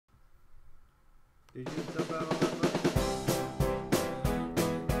Did you dump out all that money?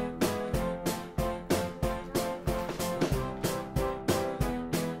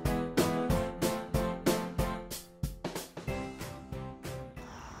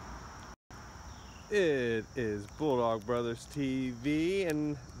 It is Bulldog Brothers TV,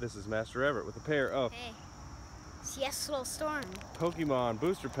 and this is Master Everett with a pair of Siesta Storm Pokemon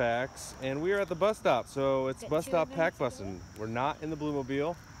booster packs, and we are at the bus stop, so it's bus stop pack busting. We're not in the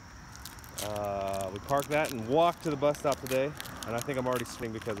Bluemobile. We parked that and walked to the bus stop today, and I think I'm already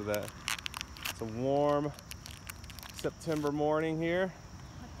sweating because of that. It's a warm September morning here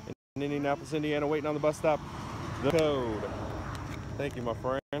in Indianapolis, Indiana, waiting on the bus stop. The code. Thank you, my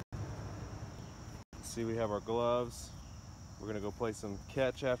friend. See, we have our gloves. We're gonna go play some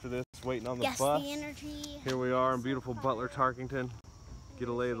catch after this, waiting on the bus. The energy. Here we are in beautiful Butler, Tarkington. Get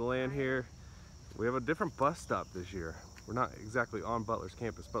a lay of the land here. We have a different bus stop this year. We're not exactly on Butler's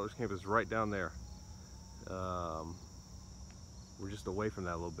campus. Butler's campus is right down there. We're just away from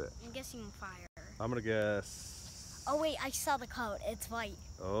that a little bit. I'm guessing fire. I'm gonna guess. Oh wait, I saw the code. It's white.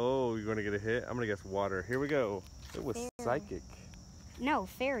 Oh, you're gonna get a hit? I'm gonna guess water. Here we go. It was fairy. psychic. No,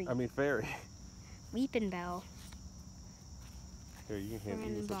 fairy. I mean fairy. Weeping Bell. Here, you can hand me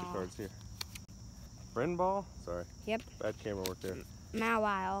Friend such ball. cards here. Friend ball? Sorry. Yep. Bad camera work there.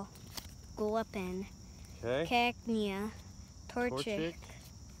 Mawile. Gulpin. Okay. Cacnea. Torchic.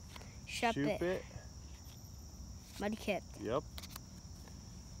 Shuppet. Mudkip. Yep.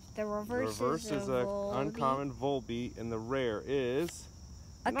 The reverse, is a uncommon Volbeat, and the rare is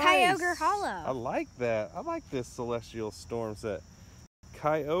a nice. Kyogre Hollow. I like that. I like this Celestial Storm set.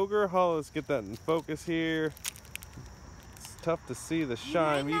 Kyogre Hollow. Let's get that in focus here. It's tough to see the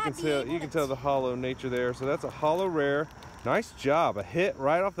shine, but you can tell the hollow nature there. So that's a hollow rare. Nice job. A hit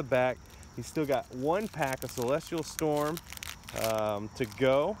right off the back. He's still got one pack of Celestial Storm to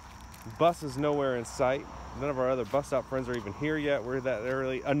go. Bus is nowhere in sight. None of our other bus stop friends are even here yet. We're that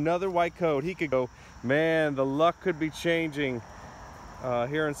early. Another white code. He could go. Man, the luck could be changing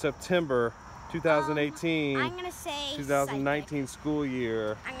here in September 2018. I'm gonna say 2019 psychic. School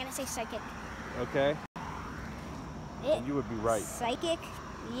year. I'm gonna say psychic. Okay. You would be right. Psychic.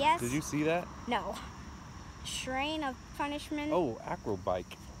 Yes. Did you see that? No. Strain of Punishment. Oh,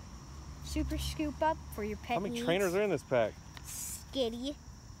 Acrobike. Super Scoop Up for your pet How many needs. trainers are in this pack? Skitty.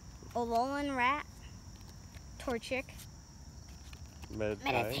 Alolan Rat. Torchic.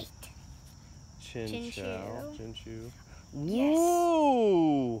 Meditate. Chinchou. Chinchou. Yes.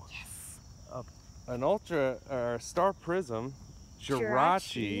 Woo! Yes. An Ultra Star Prism.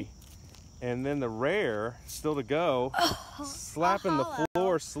 Jirachi. And then the rare, still to go. Slapping the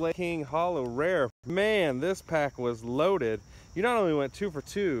floor, Slay King Hollow rare. Man, this pack was loaded. You not only went 2 for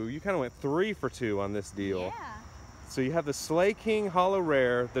 2, you kind of went 3 for 2 on this deal. Yeah. So you have the Slay King Hollow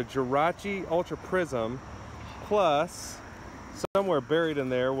rare, the Jirachi Ultra Prism, plus somewhere buried in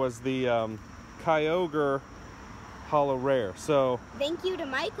there was the Kyogre Hollow rare. So thank you to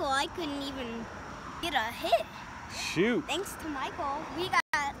Michael. I couldn't even get a hit. shoot. Thanks to Michael, we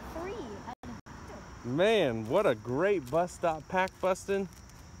got 3. Man, what a great bus stop pack busting.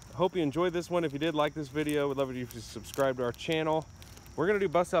 Hope you enjoyed this one. If you did like this video, we'd love it if you subscribe to our channel. We're gonna do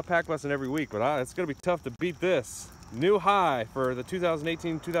bus stop pack busting every week, but it's gonna be tough to beat this. New high for the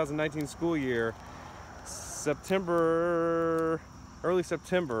 2018-2019 school year. Early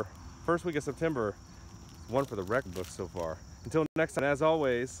September, first week of September. One for the record book so far. Until next time, as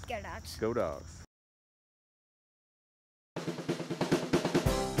always, Go Dogs. go Dogs.